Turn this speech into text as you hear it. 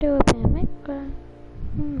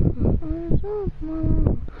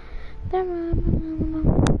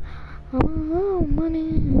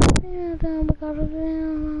money, because of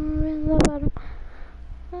the bottom.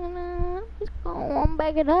 Let's go on,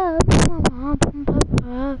 back it up.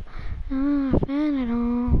 Fan it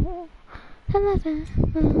on.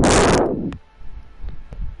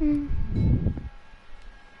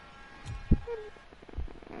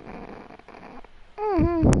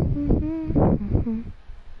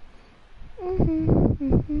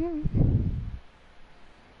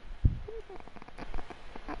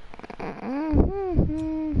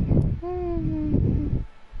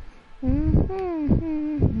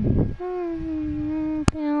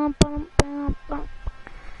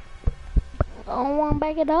 I want to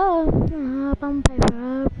back it up. I'm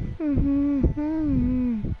paper up.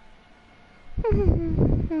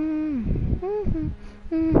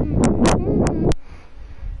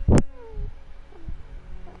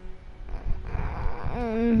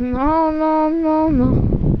 No.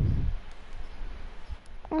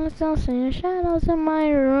 I'm still seeing shadows in my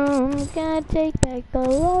room. Can't take back the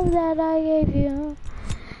love that I gave you.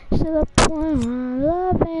 To the point where I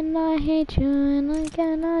love and I hate you, and I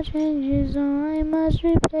cannot change you, so I must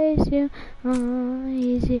replace you.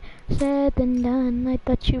 Easy said than done. I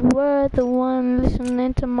thought you were the one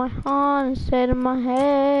listening to my heart instead of my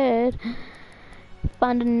head.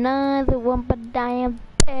 Found another one, but I am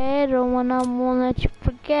better when I won't let you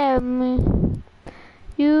forget me.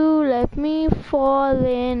 You left me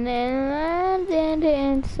falling and landed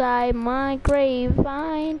inside my grave.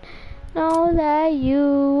 I know that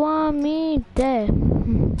you want me dead.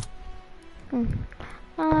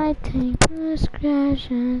 I take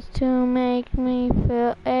prescriptions to make me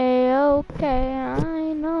feel A-okay.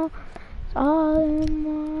 I know it's all in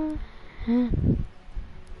my head.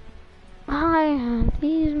 I have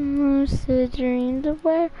these lucid dreams of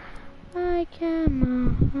where I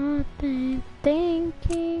cannot think,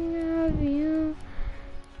 thinking of you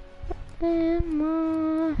in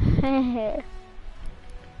my head.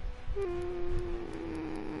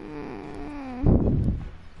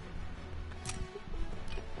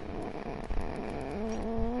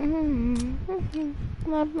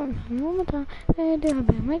 One more time, they do a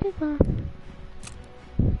bit, make it fun.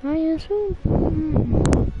 I used to.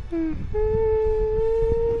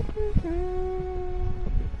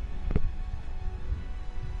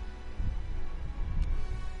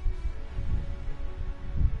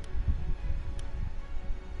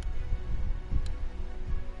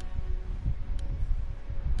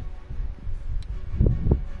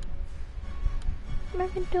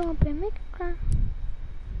 Make it do a bit, make it cry.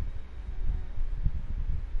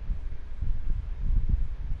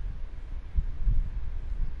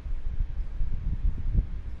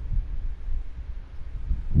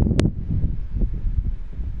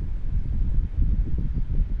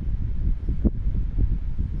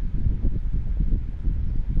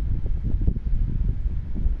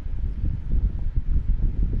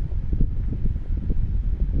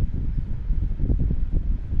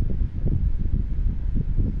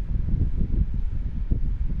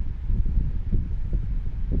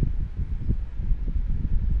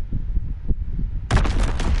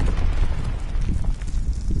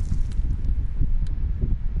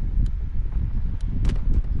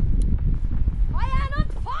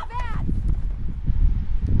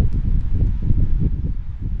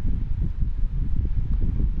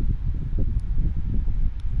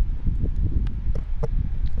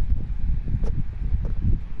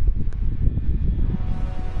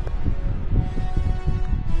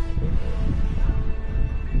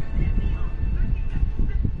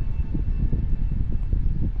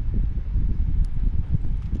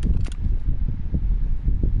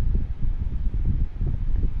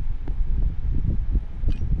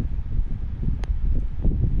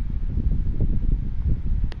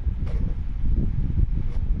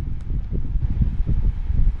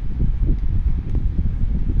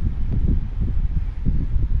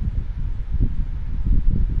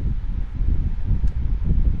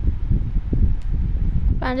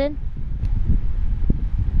 Brandon?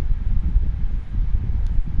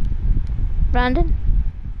 Brandon?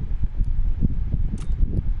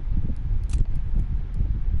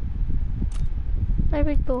 There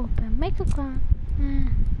we go. Make a clown.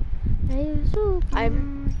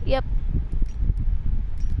 Yep.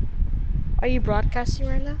 Are you broadcasting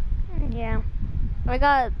right now? Yeah. I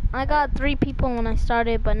got 3 people when I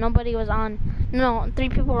started, but nobody was on. No, 3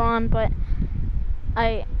 people were on, but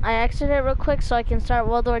I exited real quick so I can start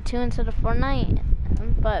World War II instead of Fortnite.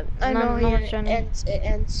 But I know, no yeah, one's joining. it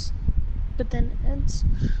ends. But then it ends.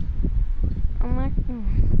 I'm like,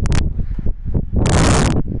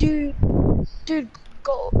 Dude,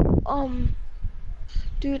 go,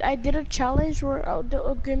 Dude, I did a challenge where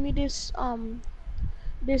they'll give me this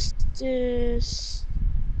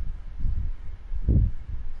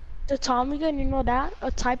the Tommy gun, you know that?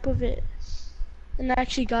 A type of it. And I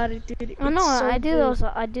actually got it, dude. Oh It's no, so I do good. those.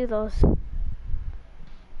 I do those.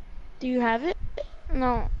 Do you have it?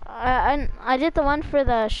 No, I did the one for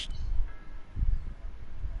the.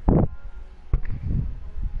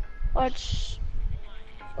 Watch.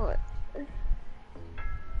 What?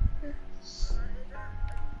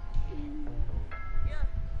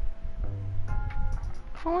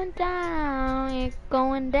 Going down, it's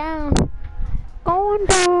going down, going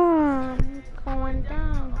down, going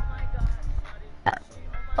down.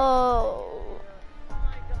 Oh,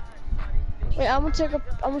 Wait, I'm gonna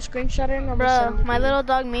screenshot it and I'm gonna bro, send it my to you. little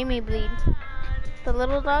dog made me bleed. The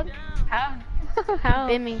little dog How? How?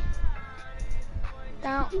 bit me.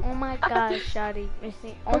 Down. Oh my gosh, Shotty.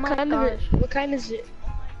 Oh my gosh. What kind is it?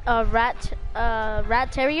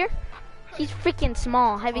 Rat terrier. He's freaking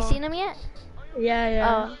small. Have you seen him yet? Yeah,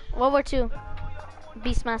 yeah. World War II.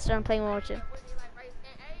 Beastmaster. I'm playing World War II.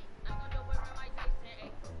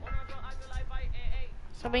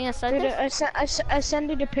 So we're gonna start Dude, this? I sent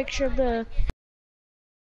you the picture of the.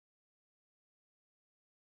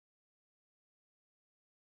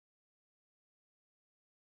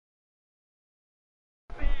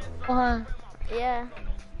 Yeah.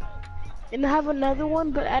 And I have another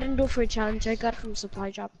one, but I didn't do it for a challenge. I got it from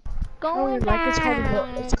Supply Drop. Going really like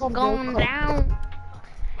it. It's called Going Volco. down.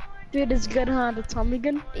 Dude, it's good, huh? The Tommy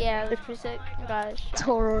gun. Yeah, it's pretty sick. Gosh.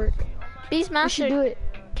 Totally. We should Beastmaster, do it.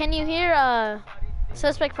 can you hear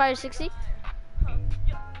Suspect Fire 60?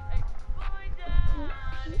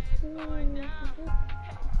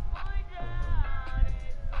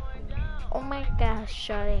 Oh my gosh,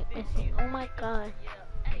 Shotty. Oh my god.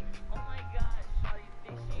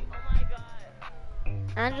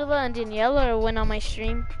 Angela and Daniela went on my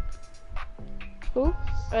stream Who?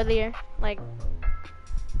 earlier, like,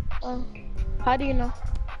 How do you know?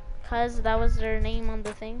 cause that was their name on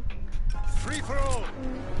the thing. Free for all.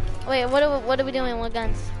 Wait, what are we doing with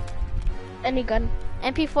guns? Any gun.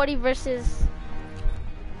 MP40 versus.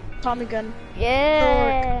 Tommy gun.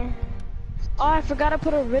 Yeah. Oh, I forgot to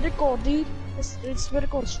put a reticle, dude. This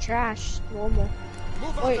reticle is trash. Normal.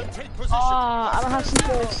 Move out Wait. and take position. I don't have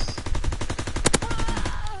C4s.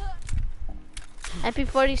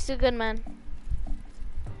 MP40 is too good, man.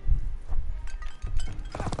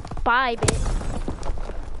 Bye, bitch.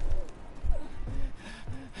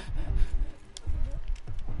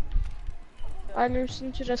 I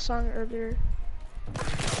listened to the song earlier.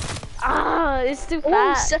 Ah, it's too Oh,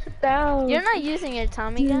 fast. sit down. You're not using your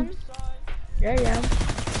Tommy gun? Yeah, yeah.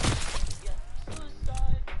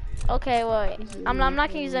 Okay, wait. I'm not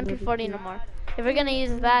gonna use MP40 no more. If we're gonna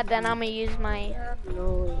use that, then I'm gonna use my.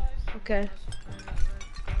 No. Okay.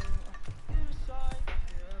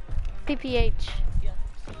 PPH.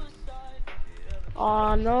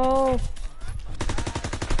 Oh no.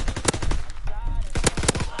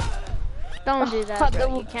 Don't do that, bro.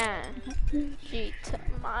 Double- You can't. She took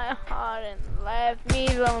my heart and left me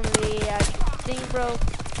lonely. I think, bro.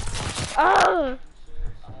 Oh!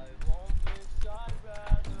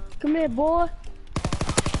 Come here, boy.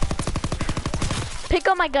 Pick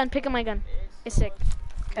up my gun. Pick up my gun. It's sick.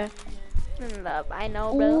 Okay. Love, I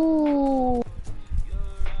know, bro. Ooh.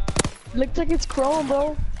 Looks like it's chrome,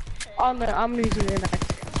 bro. I'm gonna use it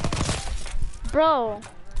next. Bro.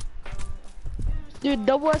 Dude,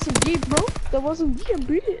 double SMG, bro. Double SMG, I'm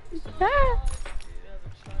beat it. Ah.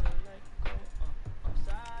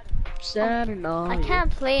 Sad and all. I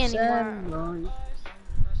can't play Sad anymore. and all.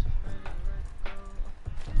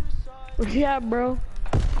 Yeah, bro.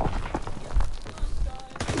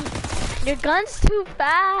 Your gun's too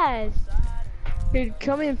fast. Here,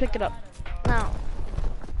 come in and pick it up. No.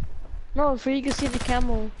 No, for you can see the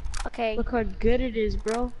camo. Okay. Look how good it is,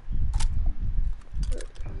 bro.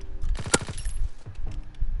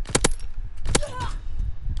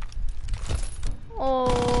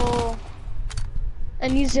 Oh.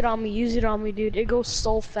 And use it on me, dude. It goes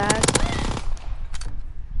so fast.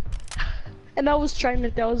 And I was trying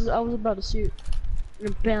to, I was about to shoot.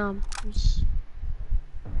 And bam.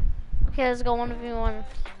 Okay, let's go 1v1.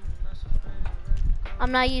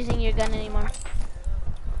 I'm not using your gun anymore.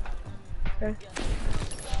 Okay.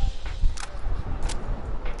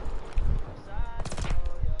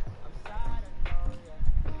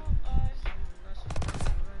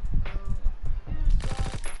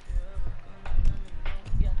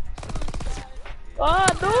 Oh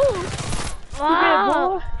no!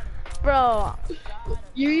 Wow. Bro.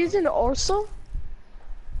 You're using Orso?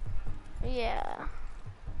 Yeah.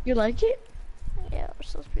 You like it? Yeah,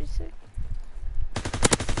 Ursul's pretty sick.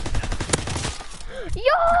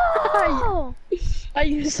 Yo! I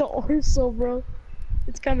use the Orso, bro.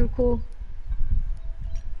 It's kind of cool.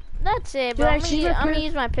 That's it, Dude, bro. I'm gonna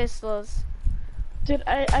use my pistols. Dude,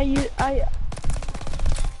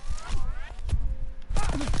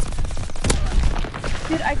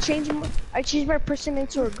 Dude, I changed my person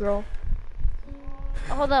into a girl.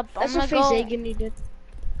 Hold up, That's what FaZe Agony did.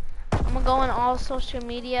 I'm gonna go on all social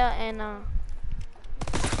media and I'm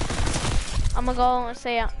gonna go and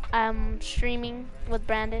say I'm streaming with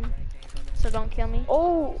Brandon, so don't kill me.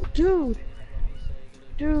 Oh, dude,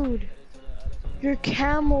 your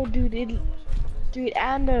camel, dude, dude,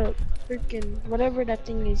 and a freaking whatever that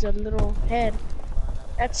thing is, a little head.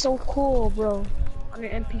 That's so cool, bro. On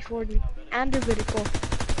your MP40 and the vertical.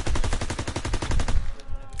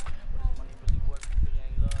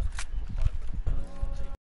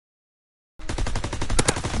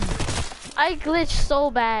 I glitched so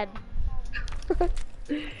bad.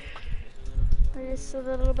 Just a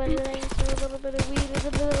little bit of this, a little bit of weed, a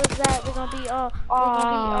little bit of that. We're gonna be a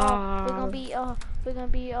little bit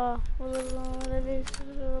of this, a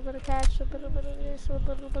little bit of cash, a little bit of this, a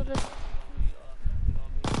little bit of this.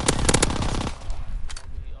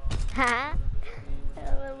 Ha! A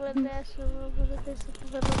little bit of that, a little bit of this, a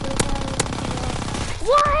little bit of that.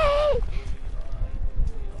 What?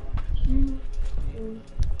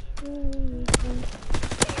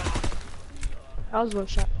 That was one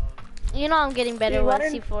shot. You know I'm getting better with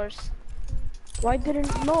C4s. Why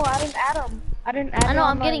didn't? No, I didn't add them. I didn't add them. I know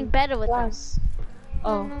I'm getting better with them.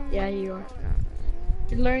 Oh, yeah, you are.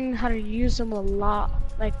 You're learning how to use them a lot.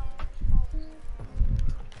 Like,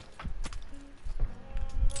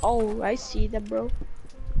 oh, I see that, bro.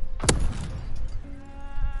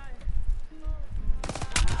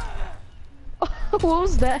 What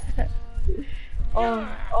was that? Oh,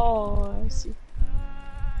 I see.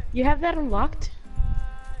 You have that unlocked?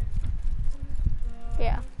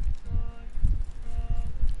 Yeah.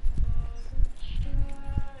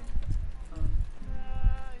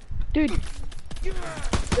 Dude,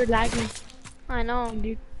 you're lagging. I know.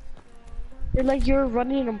 Dude. You're like you're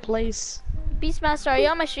running in place. Beastmaster, are you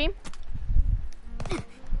on my stream?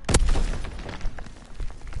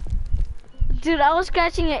 Dude, I was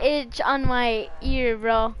scratching an itch on my ear,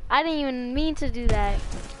 bro. I didn't even mean to do that.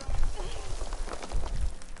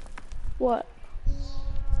 What?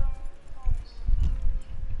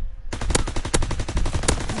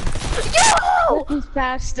 Yo! Nothing's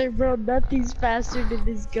faster, bro. Nothing's faster than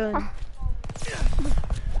this gun.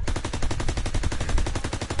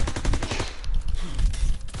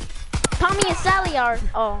 Tommy and Sally are.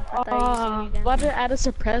 Oh, I thought you said you why did I add a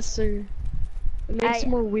suppressor? It makes it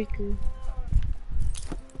more weaker.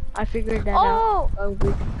 I figured that out a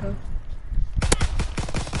week ago.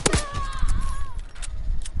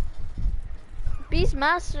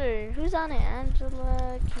 Beastmaster, who's on it?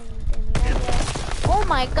 Angela, Daniela. Oh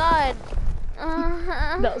my god.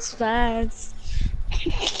 That was fast.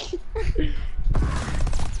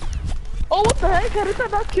 Oh, what the heck? How did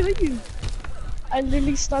that not kill you? I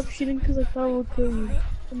literally stopped shooting because I thought it would kill you.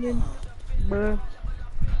 And then, bruh.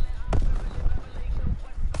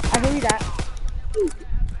 I hate that.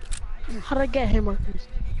 How did I get him, Marcus?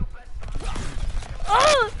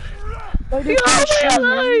 Oh! How am I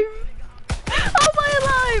alive? How am I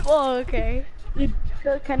alive? Oh, okay. You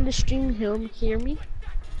kind of stream him, hear me?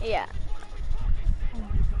 Yeah.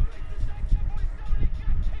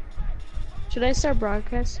 Should I start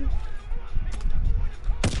broadcasting?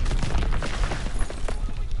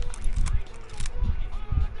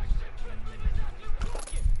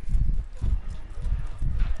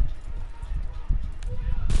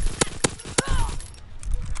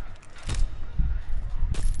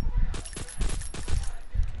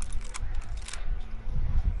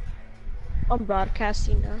 I'm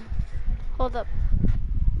broadcasting now. Hold up.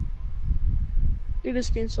 Dude, this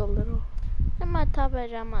game's so little. I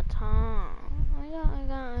gotta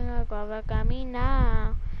go back at me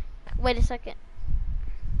now. Wait a second.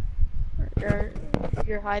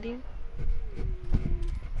 You're hiding?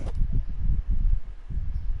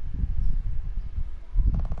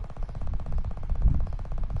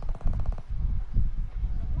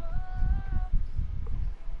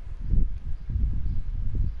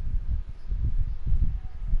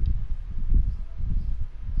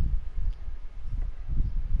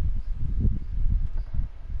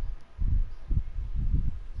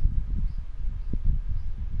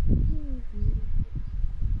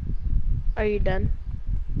 Are you done?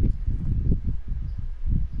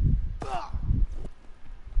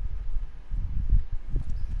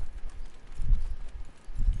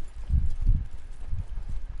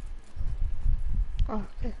 Oh,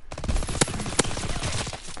 okay.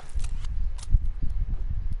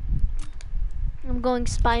 I'm going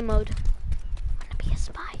spy mode. I wanna be a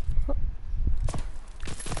spy.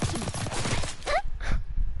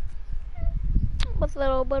 With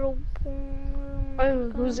little. Oh,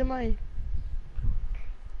 who's in my?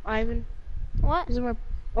 Ivan. What? Who's in my?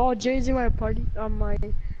 Oh, Jay's in my party. On my,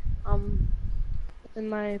 in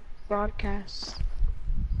my broadcast.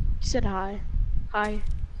 He said hi. Hi.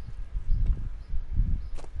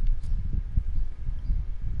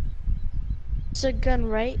 It's a gun,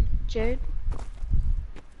 right, Jared?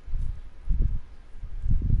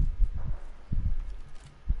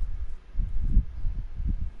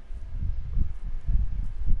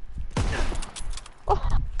 Oh.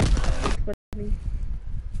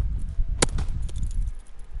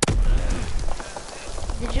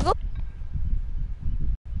 Did you go?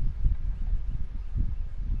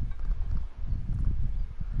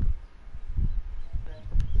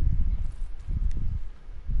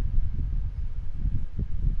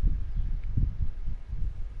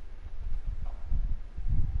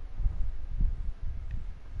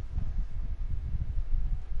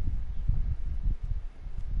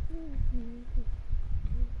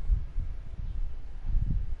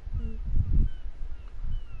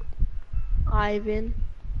 Ivan,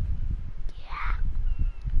 Yeah.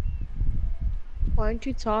 why aren't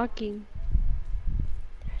you talking?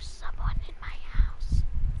 There's someone in my house.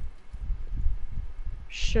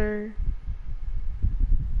 Sure.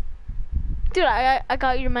 Dude, I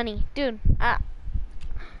got your money. Dude, I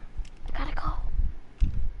gotta go.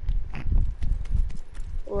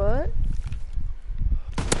 What?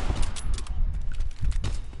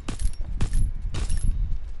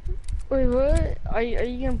 Wait, what? Are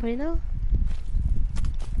you gonna play now?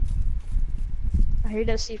 I hear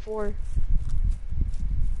that C4.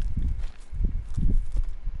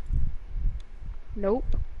 Nope.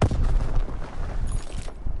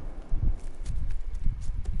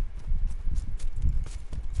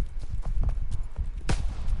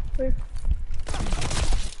 Where?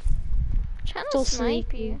 Trying Still to snipe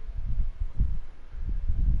sneaky. you.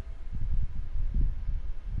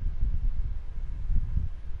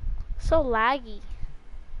 So laggy.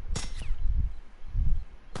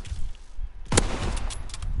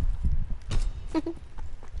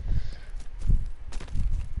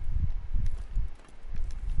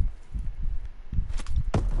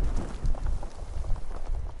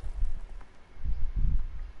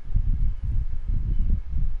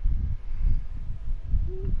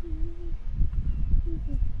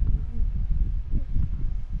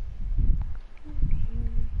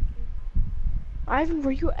 Ivan,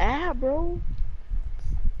 where you at, bro?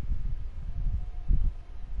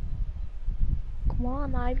 Come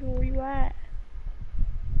on, Ivan, where you at?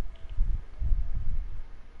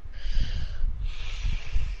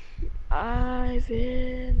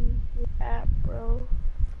 Ivan, where you at, bro?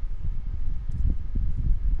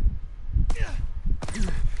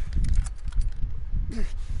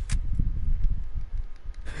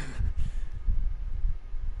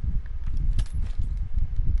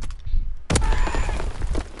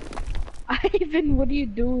 Ivan, what are you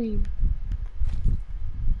doing?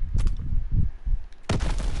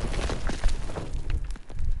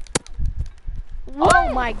 What?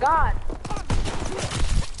 Oh my god!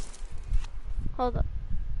 Hold up.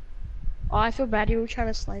 Oh, I feel bad. You were trying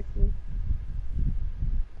to snipe me.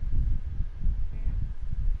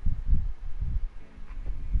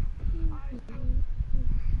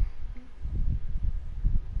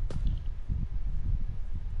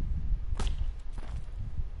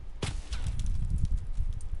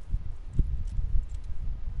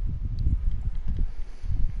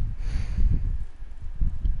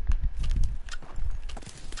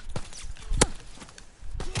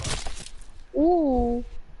 Ooh.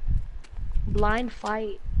 Blind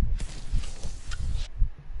fight.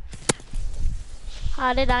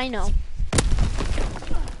 How did I know?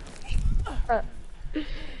 Uh,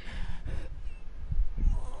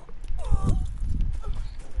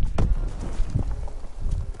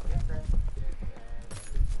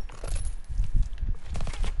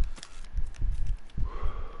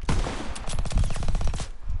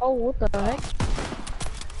 oh, what the heck?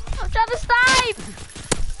 I'm trying to snipe!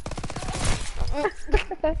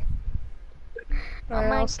 Oh Alright,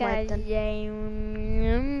 my I'll snipe god, then.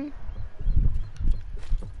 James.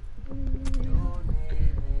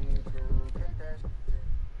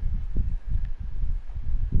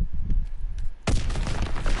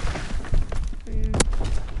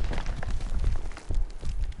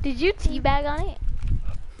 Did you teabag on it?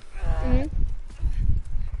 Mm-hmm.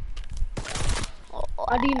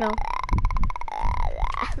 How do you know?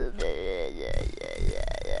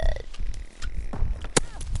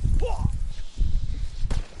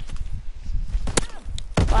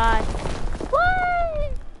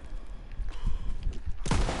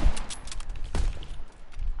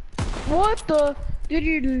 What the?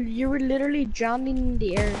 Dude, you were literally drowning in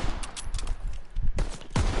the air.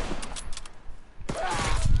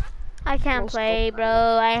 I can't play, bro.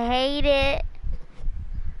 I hate it.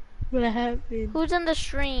 What happened? Who's in the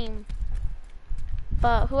stream?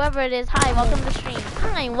 But whoever it is, hi, welcome to the stream.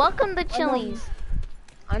 Hi, welcome to Chili's.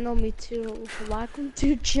 I know, me too. Welcome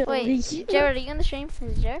to Chili's. Wait, Jared, are you in the stream?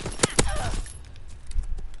 Is it Jared?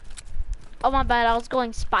 Oh my bad, I was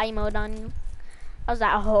going spy mode on you. I was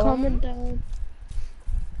at home. Coming down.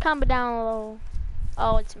 Calm down low.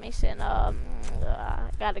 Oh, it's Mason.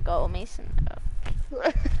 Gotta go, Mason.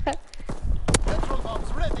 Petrol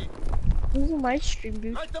bombs ready. Who's in my stream,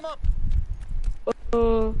 dude? Light them up.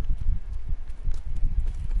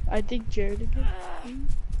 I think Jared again.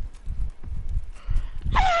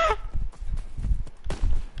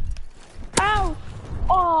 Ow!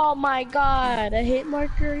 Oh my god, a hit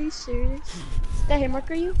marker, are you serious? Is that hit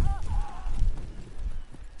marker you?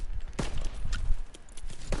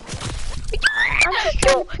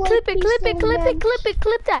 Yo, clip it, clip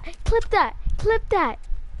that.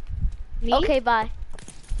 Me? Okay, bye.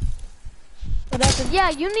 What happened? Yeah,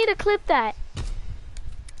 you need to clip that.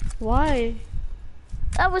 Why?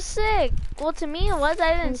 That was sick. Well, to me it was.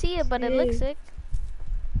 I didn't see it, but it looked sick.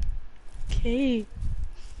 Okay.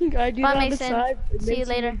 I do Bye, not Mason. decide. See you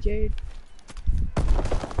later. Jared.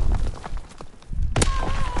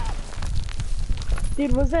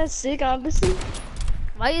 Dude, was that sick, honestly?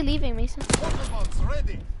 Why are you leaving, Mason? Petrol bombs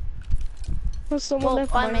ready. Was someone Well,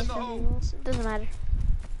 left bye, my Mason. Doesn't matter.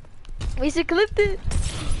 Mason clipped it.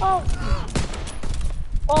 Oh.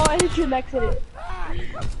 Oh, I hit you next to it.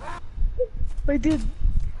 Wait, dude.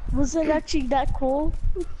 Was it actually that cool?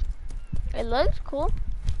 It looks cool.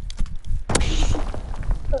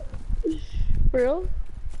 For real?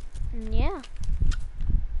 Yeah.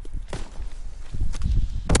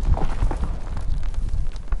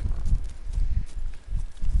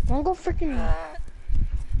 Wanna go freaking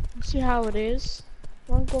see how it is?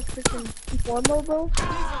 Wanna go freaking keep one though, bro? Diesel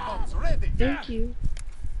bombs ready. Thank you.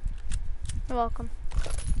 You're welcome.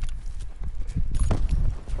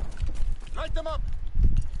 Light them up.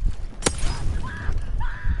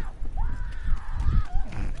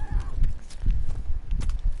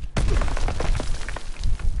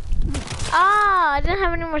 Ah, I didn't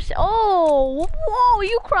have any more. Oh, whoa!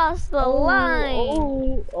 You crossed the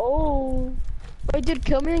line. Oh. Wait, dude,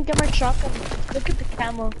 kill me and get my shotgun. Look at the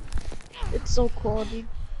camo. It's so cool, dude.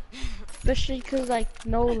 Especially cause like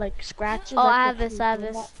no like scratches. Oh, like, I have this. I have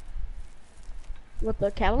this. With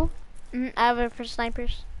the camo? I have it for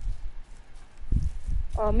snipers.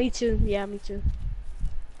 Oh, me too. Yeah, me too.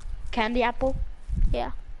 Candy apple?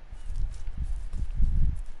 Yeah.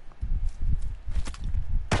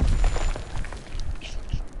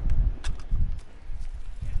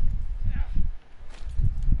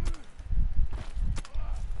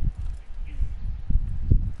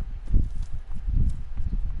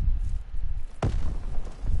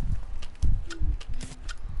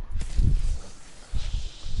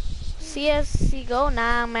 CSGO,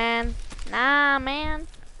 nah, man. Nah, man.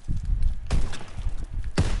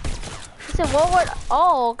 He said, what word?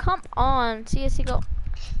 Oh, come on. CSGO.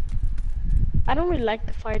 I don't really like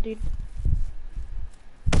the fire, dude.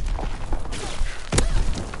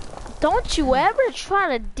 Don't you ever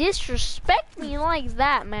try to disrespect me like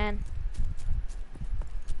that, man.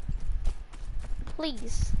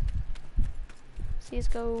 Please.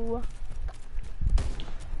 CSGO.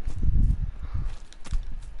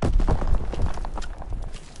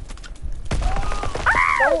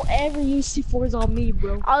 Don't ever use C4s on me,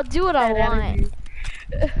 bro. I'll do what I want.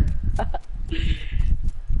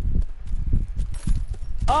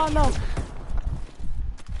 Oh no.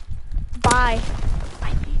 Bye.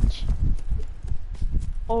 Bye, bitch.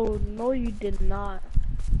 Oh no, you did not.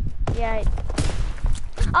 Yeah.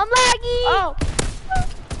 I'm laggy. Oh.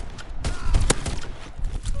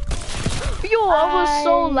 Yo, I was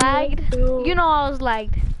so lagged. know. You know I was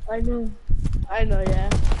lagged. I know. I know, yeah.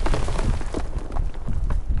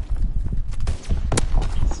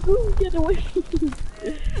 Ooh, get away.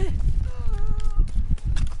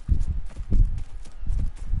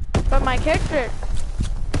 But my character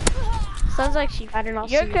sounds like she. I don't know.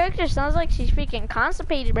 Your character sounds like she's freaking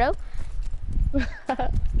constipated, bro. Oh,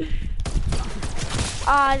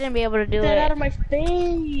 I didn't be able to do Get it. out of my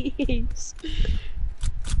face.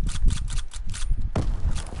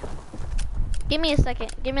 Give me a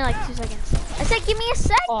second. Give me like 2 seconds. I said give me a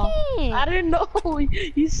second. Oh, I didn't know.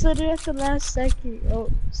 You said it at the last second. Oh,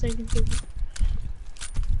 second.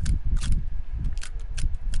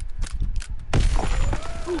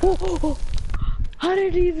 Oh. How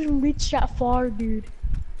did it even reach that far, dude?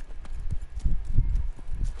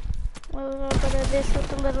 A little bit of this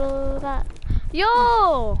with a little of that.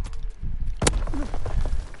 Yo!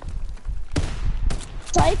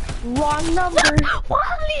 Type wrong number. What?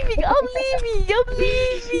 I'm leaving!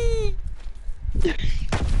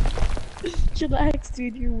 Chillax,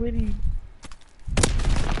 dude, you're winning.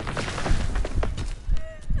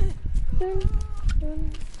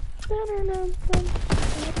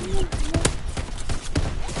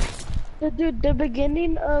 Dude, the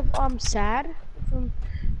beginning of Sad from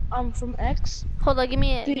X. Hold on, give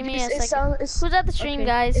me Dude, a second. Who's at the stream, okay.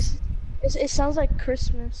 guys? It sounds like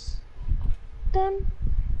Christmas. Dun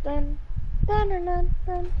dun dun dun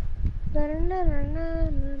dun dun dun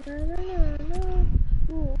dun dun.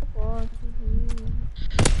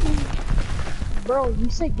 Bro, you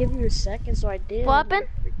said give me a second, so I did. What happened?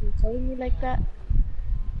 You're telling me like that?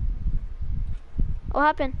 What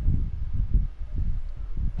happened?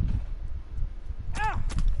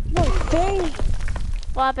 No, dang.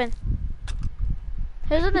 What happened?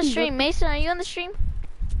 Who's on the stream? Mason, are you on the stream?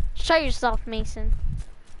 Show yourself, Mason.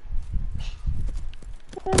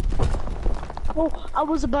 Oh, I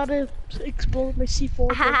was about to explode my C4.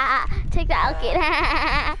 Take that, kid.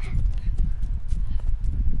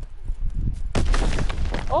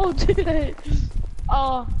 Oh, dude.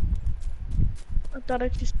 Oh. I thought I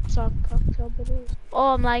just saw a cocktail, but it was...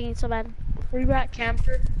 Oh, I'm lagging so bad. Were you at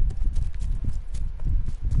Camper?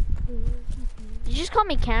 Did you just call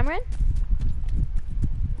me Cameron?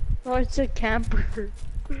 Oh, it's a camper.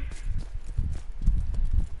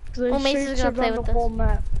 Oh, Mason's gonna play with the whole us.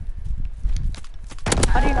 map.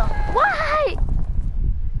 How do you know? Why?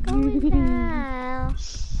 Going down.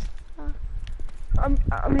 I'm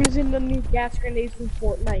using the new gas grenades from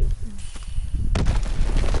Fortnite.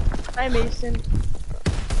 Hi, Mason.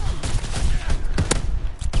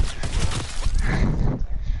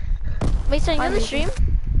 Mason, are you on the stream?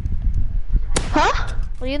 Huh?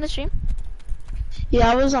 Were you in the stream? Yeah,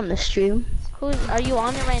 I was on the stream. Are you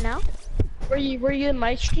on it right now? Were you in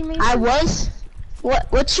my stream, Mason? I was?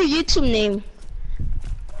 What's your YouTube name?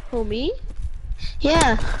 Who, me?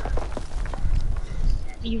 Yeah.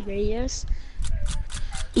 B Reyes.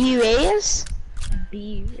 E Reyes?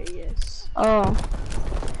 B Reyes. Oh.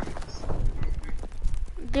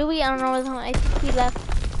 Dewey, I don't know where the hell. I think he left.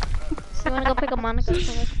 You wanna go pick up Monica or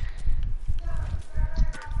something?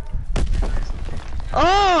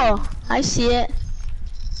 Oh, I see it.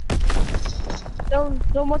 Don't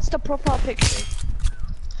what's the profile picture?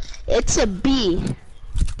 It's a B.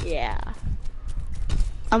 Yeah.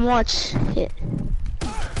 I'm watch it.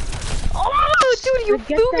 Oh, dude, you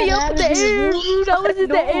Get flew me that up out in the of here, air, dude. dude. I was in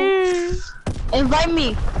No. the air. Invite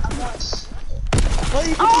me. Oh,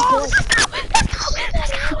 you Oh, can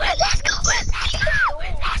let's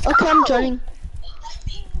go. Okay, I'm joining.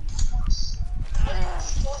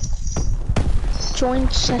 Join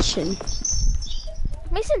session.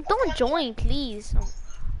 Mason, don't join, please.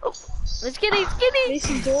 Oh, let's get it.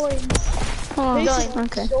 Mason join. Oh, Mason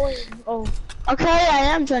okay. join. Oh. Okay, I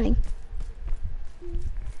am joining.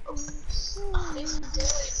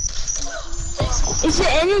 Is it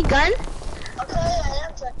any gun?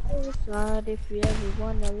 God, if you ever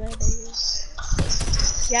wanna let it.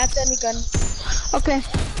 Yeah, it's any gun. Okay.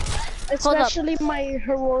 Especially my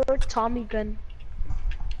heroic Tommy gun.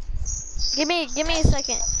 Give me a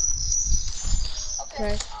second.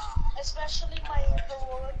 Okay. Especially my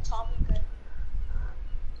heroic Tommy gun.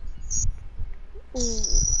 Ooh,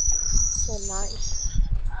 so nice.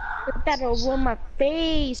 Get that over my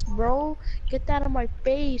face, bro. Get that on my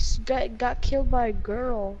face. Got killed by a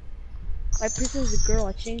girl. My person is a girl.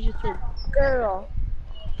 I changed it to a girl.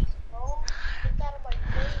 Bro, get that on my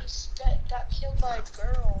face. Got killed by a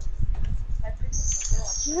girl. My person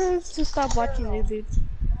is a girl. Just stop watching it, dude.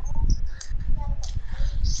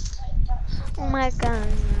 Oh my god.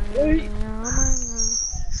 Wait. Oh my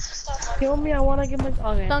god. Kill me. I wanna get my.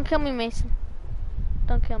 Okay. Don't kill me, Mason.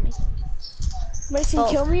 Don't kill me. Mason,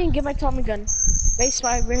 kill me and get my Tommy gun. Base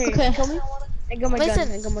 5 right here. Okay. Kill me and get my gun.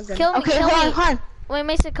 Mason, And get my gun. kill me. Okay, kill hold me. on, hold on. Wait,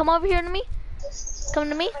 Mason, come over here to me. Come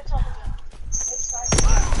to me.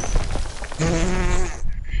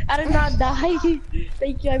 I did not die.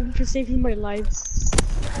 Thank you, Ivan, for saving my life.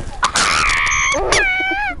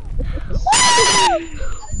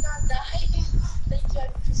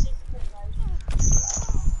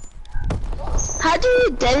 How do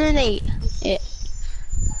you detonate it?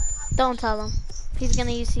 Don't tell him. He's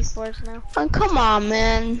gonna use C4s now. Oh, come on,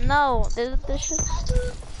 man. No, this should.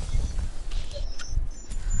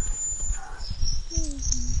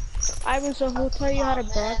 Ivan, so who'll tell you how to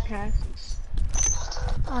broadcast?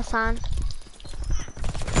 Hassan.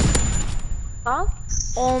 Huh?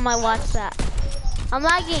 Oh my, watch that. I'm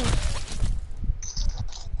lagging.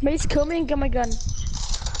 Mace, come in, get my gun.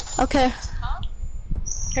 Okay.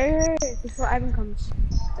 Hurry, before Ivan comes.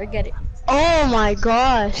 Or get it. Oh my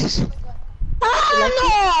gosh.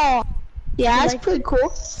 Ah, no! Yeah, it's like pretty cool.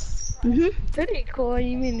 Mhm. Pretty cool,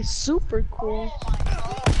 you mean super cool.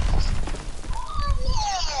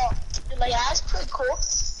 Yeah, it's pretty cool.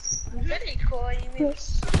 Pretty cool, you mean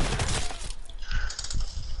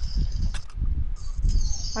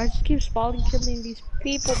I just keep spawning killing these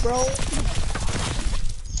people, bro.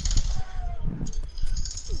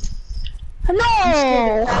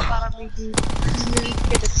 No! Crap out of me, dude. You really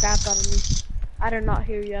scared the crap out of me. I did not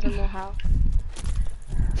hear you, I don't know how.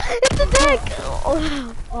 It's a deck!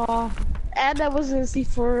 Oh. Oh, and that wasn't a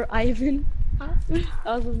C4 Ivan. That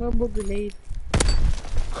was a normal grenade.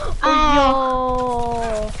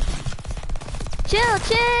 Oh. Chill,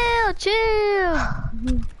 chill, chill.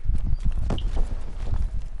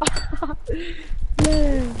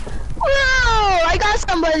 Man, Whoa! I got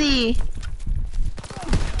somebody!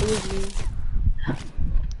 it was me.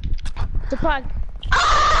 The pod.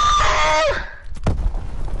 Ah!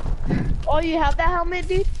 Oh, you have that helmet,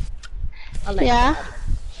 dude? I like Yeah.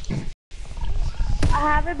 I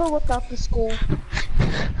have it, but without the skull.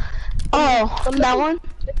 Oh, But that one?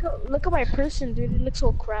 Look at my person, dude. It looks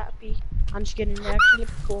so crappy. I'm just kidding. It actually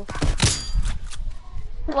looks cool.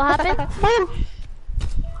 What happened? Oh.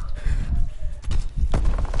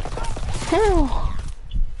 Oh.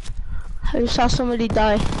 I just saw somebody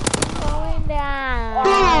die. Going down.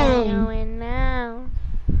 Boom!